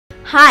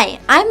Hi,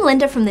 I'm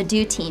Linda from the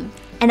Do team,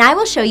 and I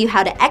will show you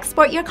how to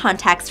export your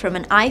contacts from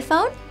an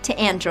iPhone to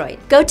Android.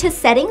 Go to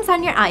Settings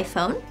on your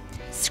iPhone,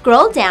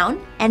 scroll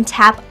down, and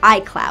tap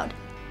iCloud.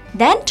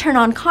 Then turn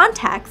on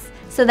Contacts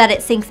so that it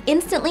syncs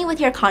instantly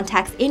with your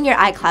contacts in your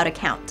iCloud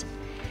account.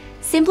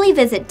 Simply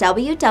visit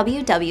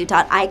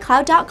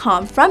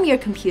www.icloud.com from your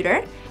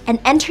computer and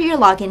enter your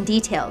login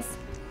details.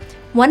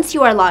 Once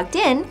you are logged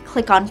in,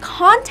 click on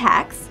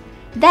Contacts,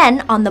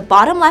 then on the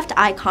bottom left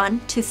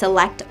icon to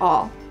select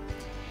All.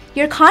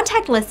 Your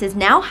contact list is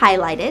now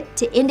highlighted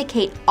to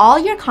indicate all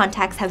your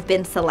contacts have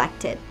been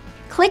selected.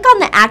 Click on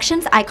the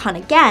Actions icon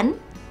again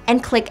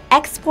and click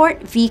Export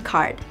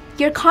vCard.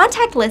 Your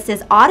contact list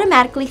is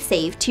automatically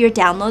saved to your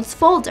Downloads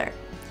folder.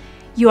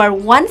 You are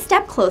one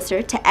step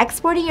closer to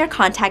exporting your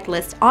contact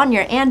list on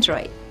your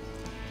Android.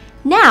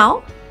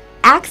 Now,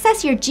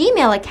 access your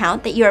Gmail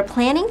account that you are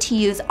planning to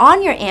use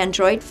on your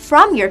Android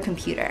from your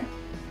computer.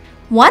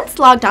 Once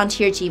logged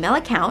onto your Gmail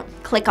account,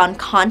 click on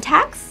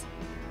Contacts,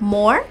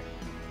 More,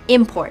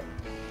 Import.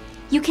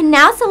 You can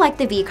now select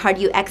the vCard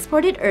you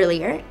exported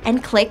earlier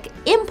and click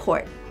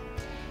Import.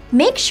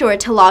 Make sure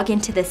to log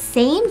into the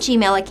same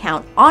Gmail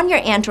account on your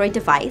Android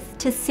device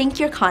to sync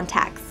your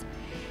contacts.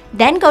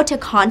 Then go to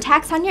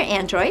Contacts on your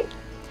Android,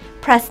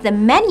 press the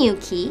menu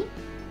key,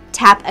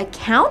 tap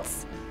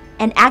Accounts,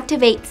 and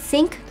activate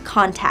Sync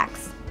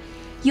Contacts.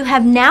 You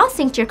have now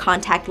synced your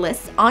contact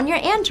lists on your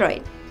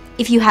Android.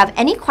 If you have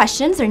any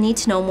questions or need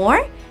to know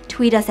more,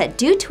 tweet us at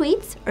Do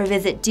Tweets or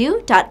visit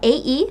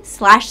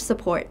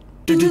do.ae/support.